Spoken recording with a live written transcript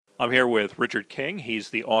I'm here with Richard King.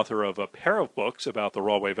 He's the author of a pair of books about the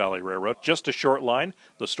Rahway Valley Railroad, Just a Short Line,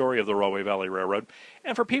 the story of the Rahway Valley Railroad.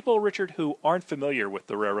 And for people, Richard, who aren't familiar with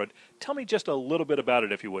the railroad, tell me just a little bit about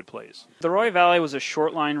it, if you would, please. The Rahway Valley was a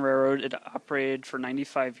short line railroad. It operated for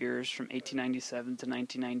 95 years, from 1897 to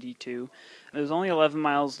 1992. It was only 11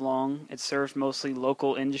 miles long. It served mostly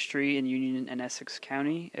local industry in Union and Essex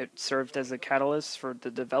County. It served as a catalyst for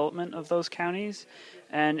the development of those counties.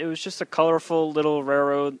 And it was just a colorful little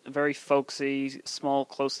railroad, a very folksy, small,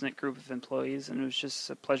 close-knit group of employees, and it was just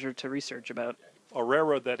a pleasure to research about. A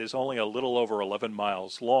railroad that is only a little over 11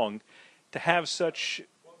 miles long, to have such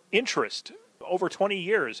interest over 20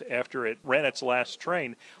 years after it ran its last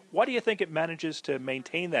train, why do you think it manages to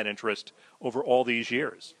maintain that interest over all these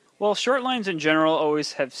years? Well, short lines in general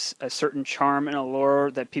always have a certain charm and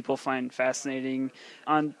allure that people find fascinating.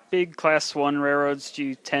 On big Class 1 railroads,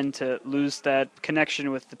 you tend to lose that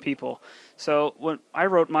connection with the people. So when I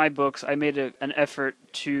wrote my books, I made an effort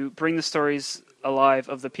to bring the stories alive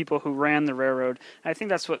of the people who ran the railroad. And I think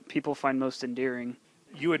that's what people find most endearing.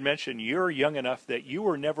 You had mentioned you're young enough that you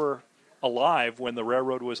were never alive when the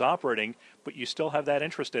railroad was operating, but you still have that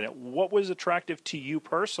interest in it. What was attractive to you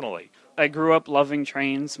personally? I grew up loving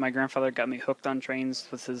trains. My grandfather got me hooked on trains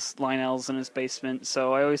with his Lionels in his basement,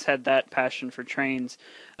 so I always had that passion for trains.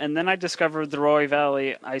 And then I discovered the Rahway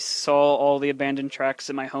Valley. I saw all the abandoned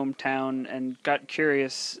tracks in my hometown and got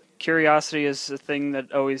curious. Curiosity is a thing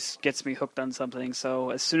that always gets me hooked on something,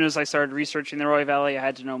 so as soon as I started researching the Rahway Valley, I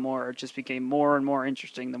had to know more. It just became more and more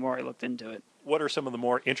interesting the more I looked into it. What are some of the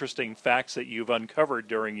more interesting facts that you've uncovered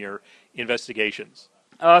during your investigations?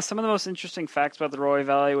 Some of the most interesting facts about the Rahway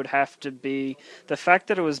Valley would have to be the fact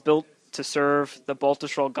that it was built to serve the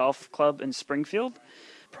Baltusrol Golf Club in Springfield,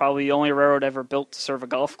 probably the only railroad ever built to serve a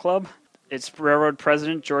golf club. Its railroad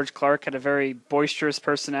president, George Clark, had a very boisterous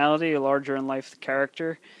personality, a larger-in-life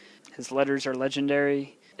character. His letters are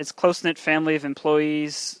legendary. Its close-knit family of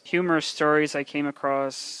employees, humorous stories I came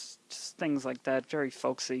across, just things like that, very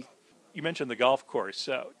folksy. You mentioned the golf course.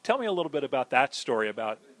 Tell me a little bit about that story,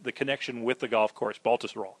 about the connection with the golf course,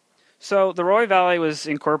 Baltusrol. So the Rahway Valley was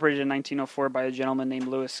incorporated in 1904 by a gentleman named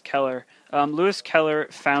Lewis Keller. Lewis Keller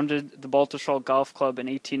founded the Baltusrol Golf Club in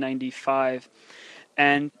 1895.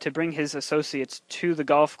 And to bring his associates to the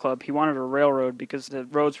golf club, he wanted a railroad because the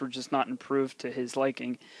roads were just not improved to his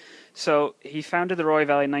liking. So he founded the Rahway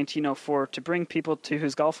Valley in 1904 to bring people to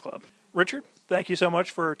his golf club. Richard, thank you so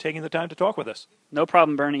much for taking the time to talk with us. No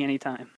problem, Bernie, anytime.